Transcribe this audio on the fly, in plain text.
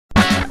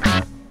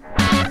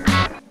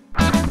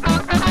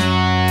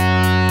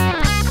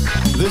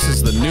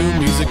This is the New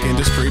Music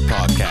Industry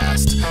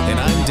Podcast, and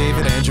I'm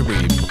David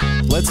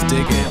Angereeb. Let's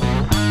dig in.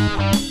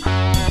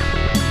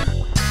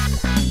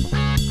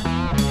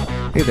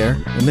 Hey there,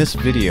 in this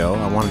video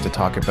I wanted to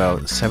talk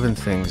about 7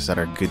 things that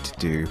are good to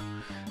do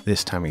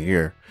this time of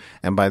year.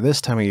 And by this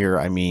time of year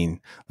I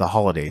mean the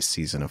holiday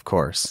season, of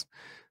course.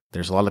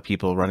 There's a lot of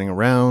people running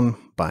around,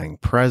 buying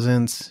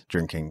presents,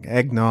 drinking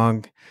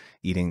eggnog,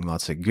 eating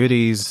lots of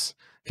goodies,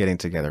 getting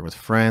together with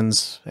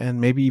friends, and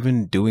maybe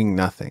even doing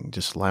nothing,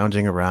 just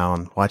lounging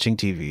around, watching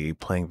TV,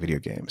 playing video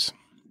games.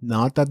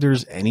 Not that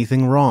there's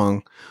anything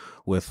wrong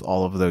with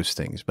all of those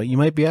things, but you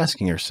might be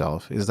asking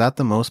yourself, is that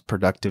the most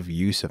productive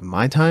use of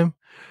my time?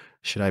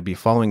 Should I be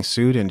following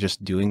suit and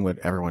just doing what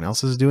everyone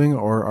else is doing,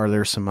 or are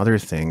there some other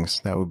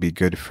things that would be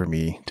good for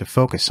me to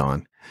focus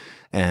on?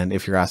 And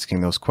if you're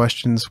asking those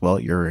questions, well,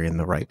 you're in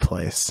the right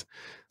place.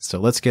 So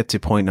let's get to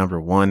point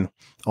number 1.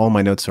 All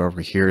my notes are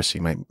over here, so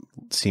you might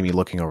see me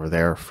looking over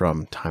there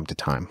from time to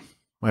time.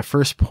 My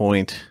first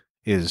point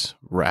is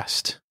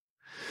rest.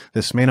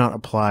 This may not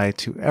apply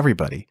to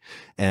everybody,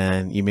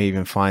 and you may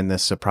even find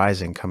this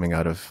surprising coming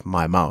out of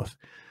my mouth.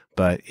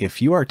 But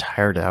if you are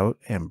tired out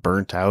and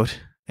burnt out,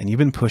 and you've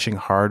been pushing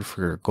hard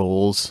for your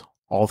goals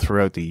all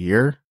throughout the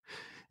year,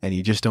 and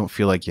you just don't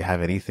feel like you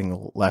have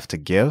anything left to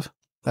give,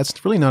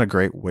 that's really not a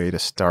great way to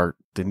start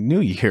the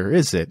new year,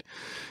 is it?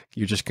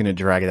 You're just going to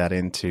drag that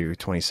into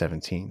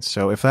 2017.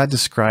 So if that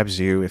describes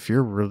you, if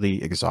you're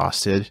really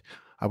exhausted,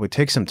 I would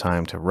take some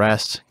time to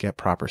rest, get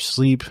proper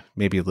sleep,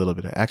 maybe a little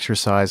bit of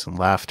exercise and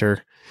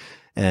laughter,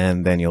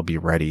 and then you'll be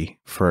ready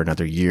for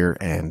another year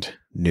and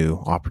new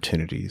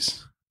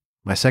opportunities.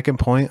 My second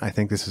point, I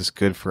think this is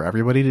good for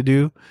everybody to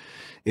do,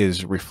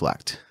 is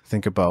reflect.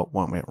 Think about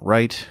what went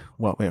right,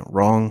 what went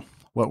wrong,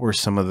 what were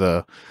some of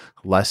the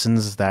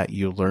lessons that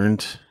you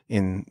learned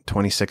in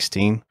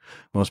 2016.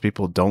 Most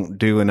people don't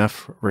do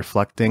enough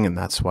reflecting, and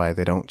that's why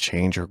they don't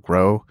change or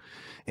grow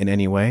in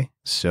any way.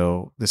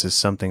 So this is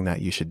something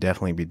that you should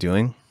definitely be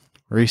doing.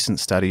 Recent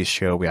studies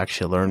show we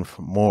actually learn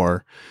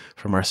more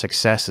from our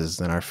successes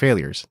than our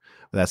failures.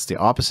 That's the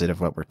opposite of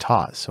what we're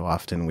taught. So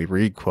often we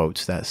read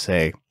quotes that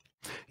say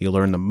you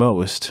learn the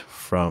most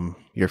from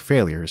your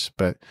failures,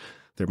 but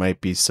there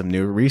might be some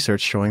new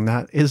research showing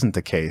that isn't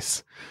the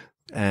case.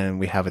 And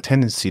we have a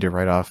tendency to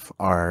write off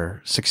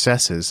our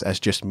successes as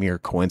just mere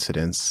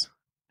coincidence.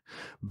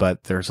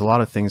 But there's a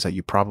lot of things that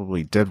you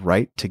probably did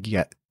right to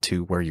get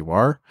to where you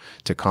are,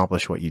 to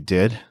accomplish what you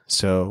did.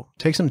 So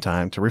take some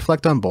time to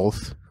reflect on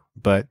both,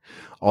 but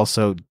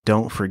also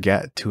don't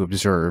forget to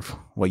observe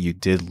what you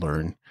did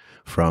learn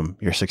from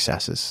your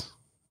successes.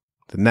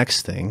 The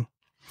next thing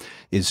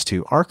is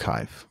to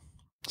archive.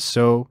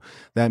 So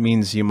that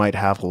means you might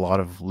have a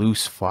lot of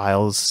loose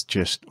files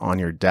just on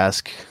your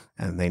desk,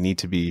 and they need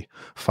to be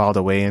filed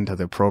away into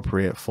the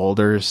appropriate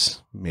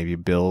folders, maybe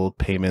bill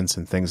payments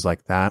and things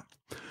like that.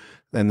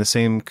 And the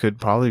same could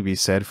probably be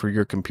said for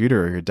your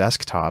computer or your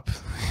desktop.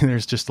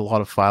 There's just a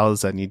lot of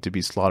files that need to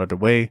be slotted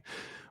away,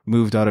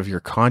 moved out of your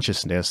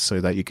consciousness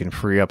so that you can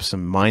free up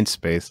some mind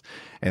space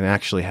and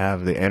actually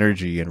have the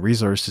energy and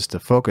resources to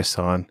focus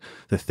on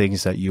the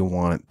things that you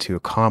want to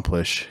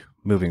accomplish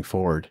moving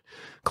forward.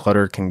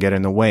 Clutter can get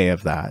in the way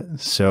of that.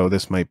 So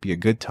this might be a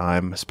good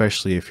time,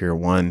 especially if you're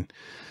one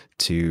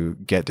to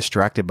get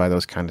distracted by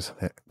those kinds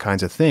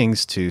of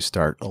things, to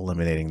start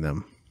eliminating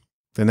them.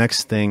 The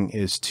next thing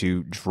is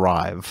to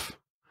drive.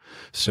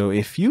 So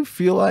if you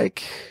feel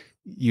like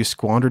you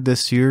squandered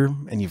this year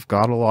and you've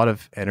got a lot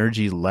of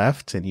energy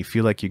left and you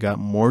feel like you got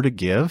more to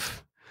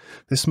give,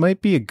 this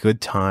might be a good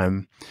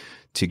time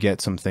to get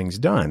some things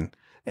done.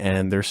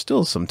 And there's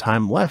still some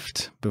time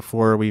left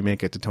before we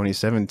make it to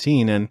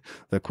 2017, and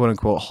the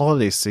quote-unquote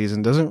holiday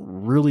season doesn't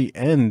really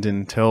end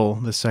until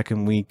the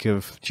second week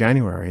of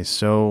January.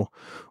 So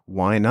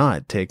why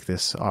not take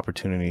this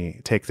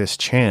opportunity, take this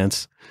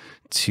chance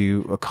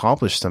to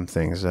accomplish some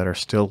things that are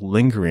still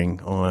lingering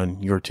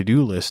on your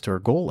to-do list or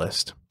goal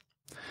list?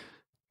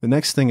 The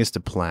next thing is to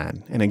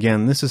plan. And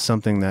again, this is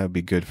something that would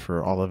be good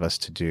for all of us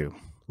to do.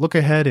 Look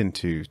ahead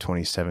into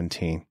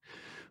 2017.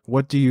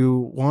 What do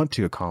you want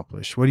to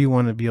accomplish? What do you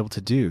want to be able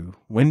to do?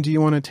 When do you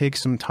want to take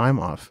some time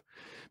off?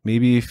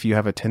 Maybe if you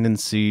have a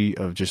tendency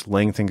of just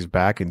laying things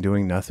back and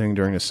doing nothing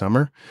during the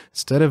summer,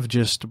 instead of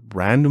just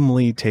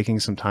randomly taking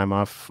some time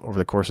off over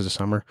the course of the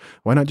summer,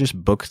 why not just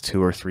book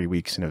 2 or 3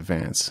 weeks in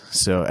advance?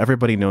 So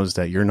everybody knows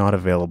that you're not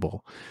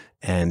available,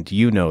 and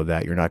you know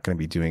that you're not going to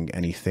be doing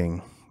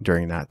anything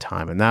during that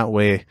time. And that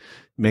way it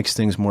makes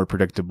things more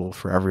predictable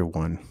for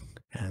everyone.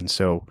 And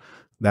so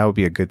that would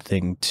be a good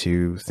thing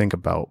to think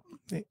about.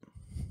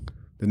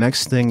 The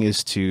next thing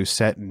is to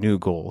set new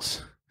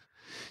goals.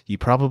 You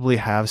probably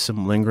have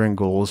some lingering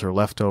goals or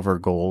leftover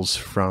goals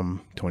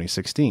from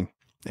 2016,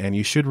 and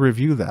you should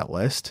review that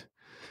list.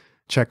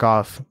 Check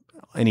off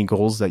any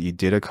goals that you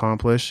did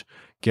accomplish,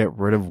 get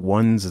rid of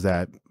ones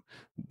that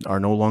are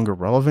no longer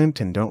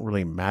relevant and don't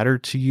really matter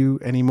to you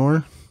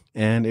anymore.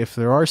 And if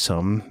there are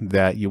some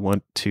that you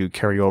want to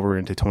carry over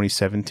into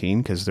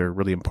 2017 because they're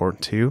really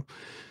important to you,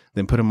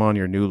 then put them on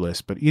your new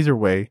list. But either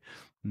way,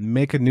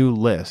 make a new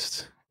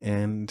list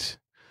and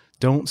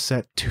don't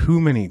set too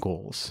many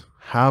goals.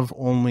 Have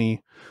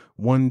only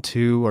 1,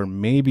 2, or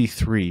maybe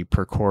 3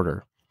 per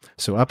quarter.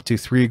 So up to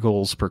 3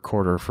 goals per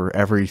quarter for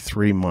every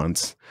 3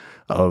 months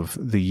of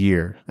the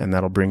year. And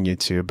that'll bring you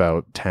to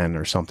about 10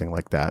 or something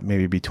like that,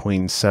 maybe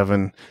between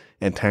 7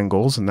 and 10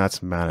 goals. And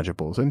that's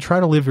manageable. And try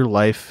to live your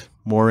life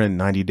more in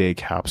 90-day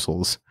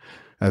capsules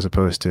as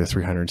opposed to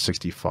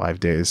 365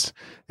 days,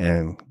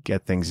 and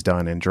get things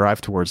done and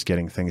drive towards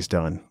getting things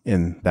done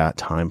in that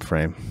time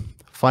frame.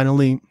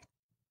 Finally,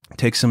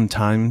 take some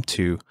time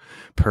to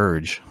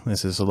purge.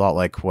 This is a lot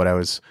like what I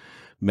was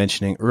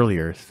mentioning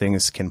earlier.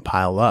 Things can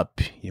pile up.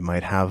 You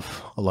might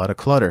have a lot of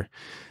clutter,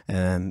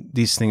 and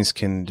these things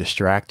can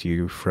distract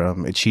you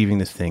from achieving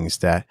the things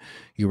that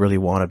you really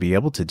want to be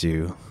able to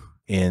do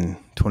in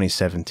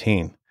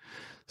 2017.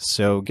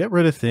 So get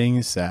rid of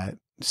things that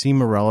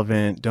seem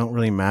irrelevant, don't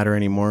really matter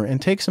anymore,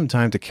 and take some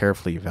time to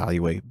carefully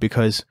evaluate,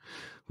 because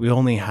we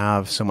only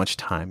have so much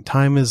time.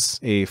 Time is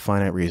a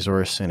finite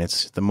resource, and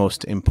it's the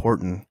most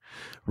important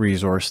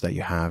resource that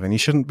you have, and you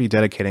shouldn't be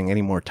dedicating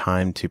any more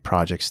time to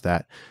projects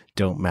that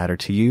don't matter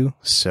to you.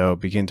 So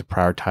begin to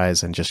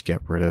prioritize and just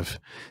get rid of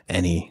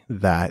any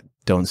that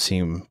don't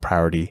seem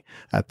priority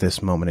at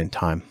this moment in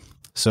time.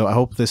 So I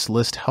hope this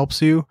list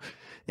helps you,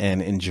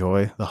 and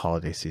enjoy the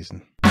holiday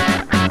season.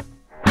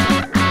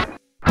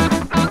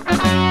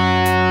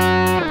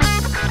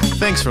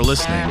 Thanks for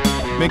listening.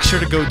 Make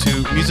sure to go to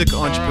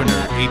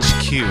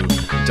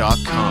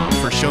musicentrepreneurhq.com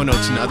for show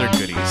notes and other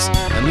goodies,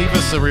 and leave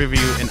us a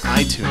review in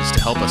iTunes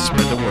to help us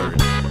spread the word.